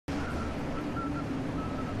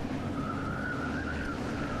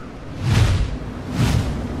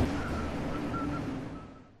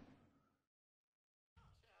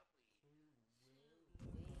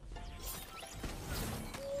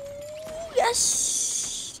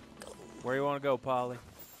Let's go. Where you want to go, Polly?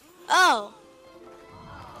 Oh.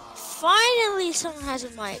 Finally someone has a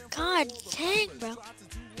mic. God dang, bro.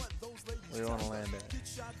 Where you want to land at?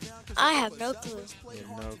 I have no clue. You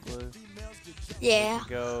have no clue? Yeah.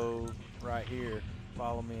 Go right here.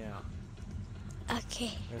 Follow me out.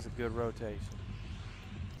 Okay. There's a good rotation.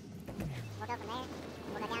 We'll go from there.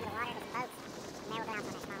 We'll go down to the water to some boats. And then we'll go out on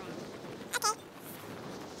that small island. Okay.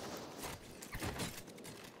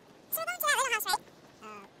 So we're going to that little house, right?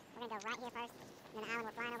 We're going to go right here first. And then the island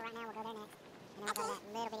we're flying over right now, we'll go there next. And then we'll go to that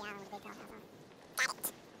little bitty island with the big tall house on it. Got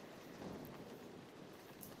it.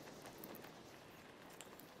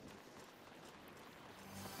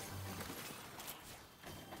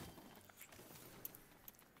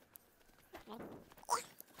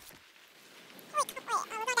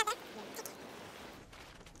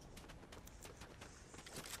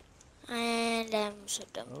 And I'm so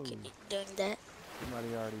dumb Oh. doing that.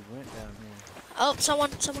 Somebody already went down here. Oh,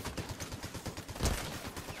 someone.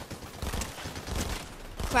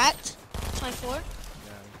 Cracked. 24. Got it.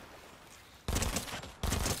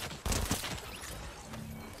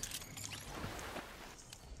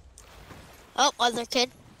 Oh, other kid.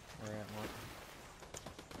 Where at, Mark?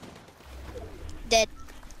 Dead.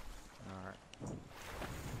 Alright.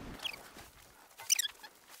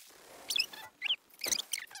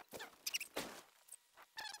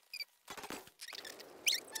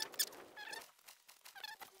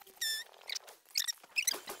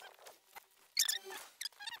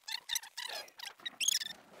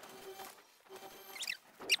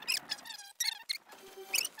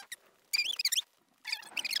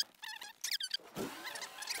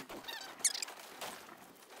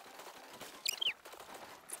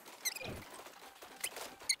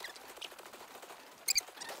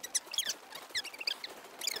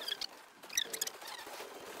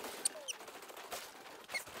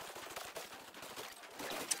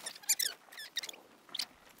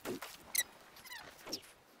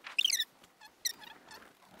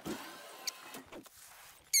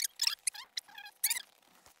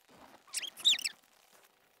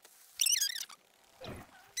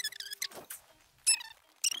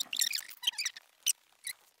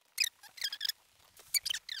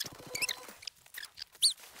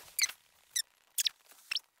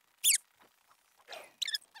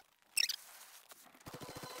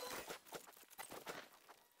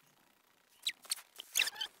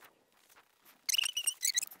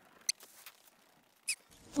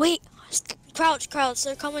 Wait. Crouch.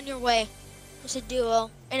 They're coming your way. There's a duo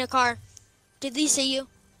in a car. Did they see you?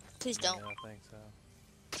 Please don't. Yeah, I think so.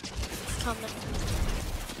 Coming.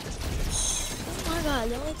 Oh my god,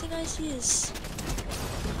 the only thing I see is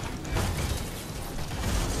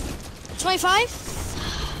 25?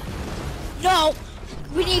 No!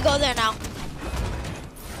 We need to go there now.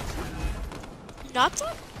 Not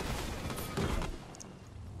that?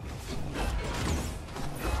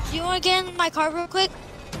 Do you want to get in my car real quick? We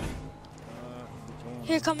can.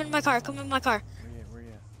 Here, come in my car. Where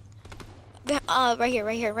you at? Right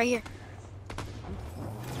here.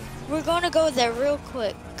 We're going to go there real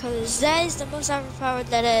quick, because that is the most overpowered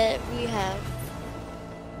that we have.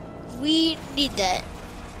 We need that.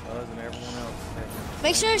 Us and everyone else.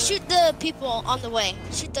 Make sure to shoot the people on the way.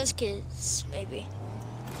 Shoot those kids, maybe.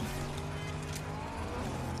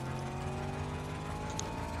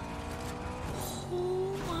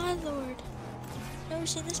 Oh my lord. Never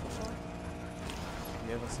seen this before.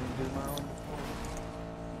 You haven't seen Doom Island before?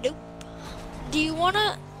 Nope.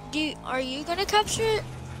 Are you gonna capture it? You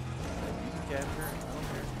can capture it. I don't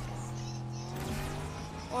care.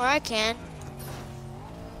 Or I can.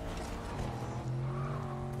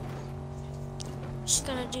 Just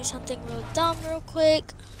gonna do something real dumb real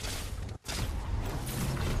quick.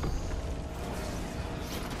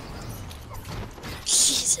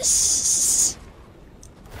 Jesus.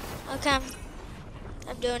 Okay,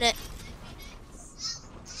 I'm doing it.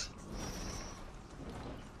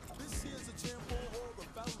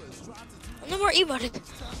 No more emoting.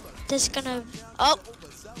 This is gonna. Oh.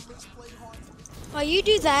 While you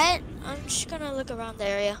do that, I'm just gonna look around the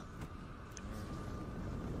area.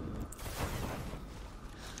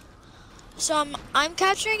 So I'm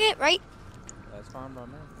capturing it, right? That's fine by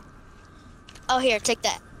me. Oh, here, take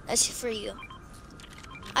that. That's for you.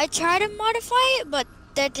 I tried to modify it, but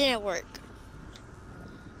that didn't work.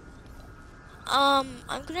 I'm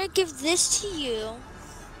gonna give this to you.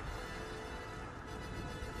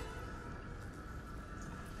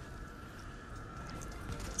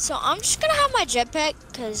 So I'm just gonna have my jetpack,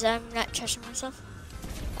 cause I'm not trusting myself.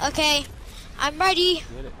 Okay, I'm ready.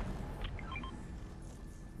 Get it.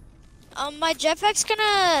 My jetpack's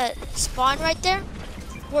gonna spawn right there.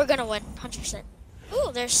 We're gonna win, 100%.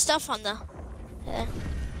 Ooh, there's stuff on the...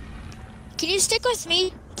 Can you stick with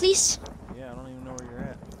me, please? Yeah, I don't even know where you're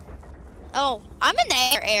at. Oh, I'm in the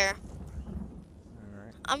air.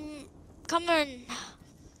 Alright. I'm coming.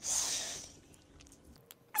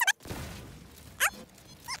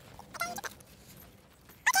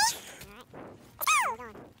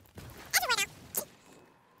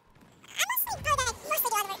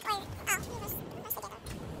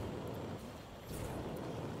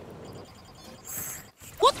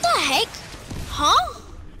 What the heck? Huh?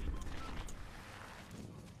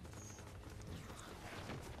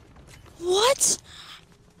 What?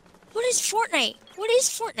 What is Fortnite? What is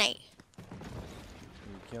Fortnite?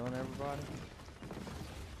 Are you killing everybody?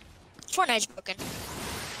 Fortnite's broken.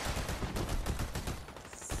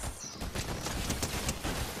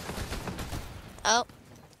 Oh.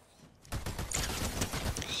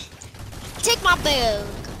 Take my bug.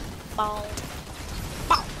 Boom.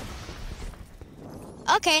 Boom.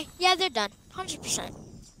 Okay, yeah, they're done. 100%.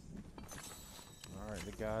 Alright,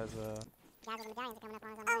 the guys, Guys with medallions are coming up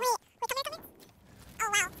on us. Oh, wait. Wait, come here. Oh,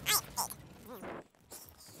 wow. Damn.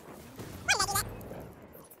 Why did I do that?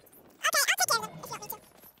 Okay, I'll take care of them if you want me to.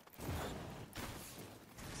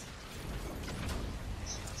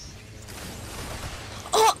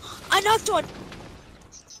 Oh, I knocked one.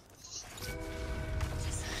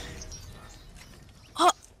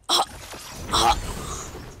 Oh, oh, oh.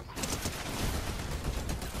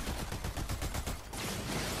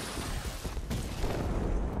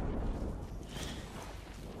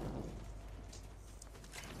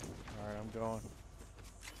 alright, I'm going.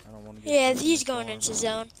 I don't want to get Yeah, stuck in he's this going farm. into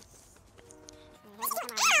zone.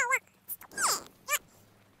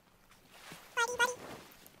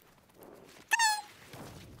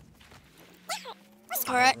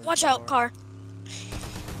 All right, watch out, car.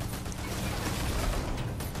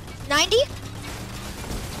 90?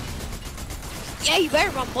 Yeah, you better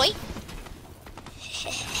run, boy.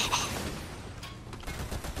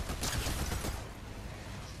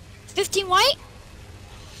 15 white?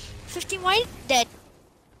 15 white? Dead.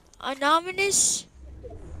 Anonymous.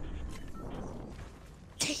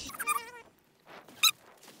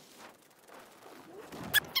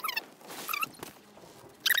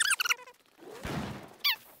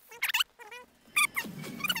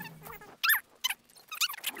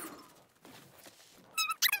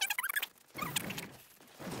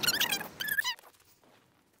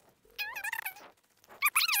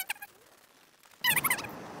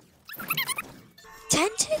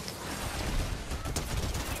 Tentic?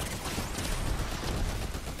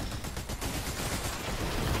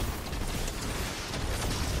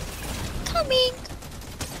 Coming.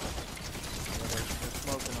 They're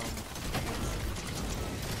smoking on me.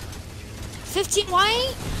 15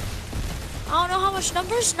 white? I don't know how much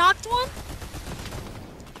numbers. Knocked one.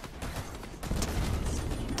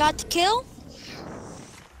 Got the kill.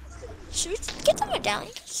 Should we get the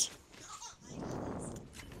medallions?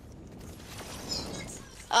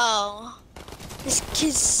 Oh. This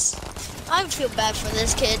kid's... I feel bad for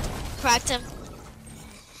this kid. Cracked him.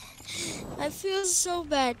 I feel so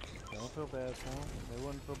bad. Don't feel bad for them. They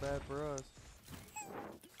wouldn't feel bad for us.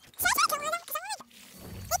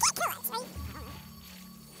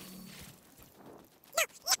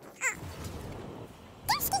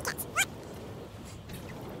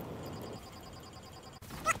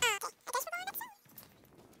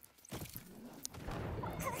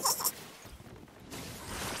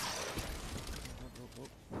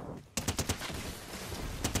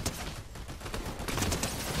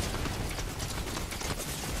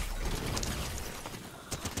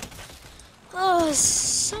 Oh, it's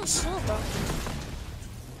so slow, bro.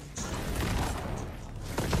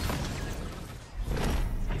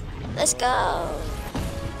 Let's go.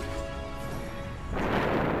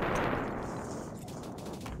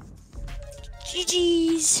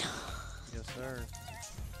 GG's. Yes, sir.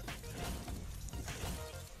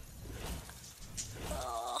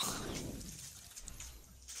 Oh.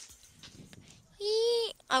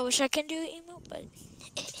 I wish I can do emote, but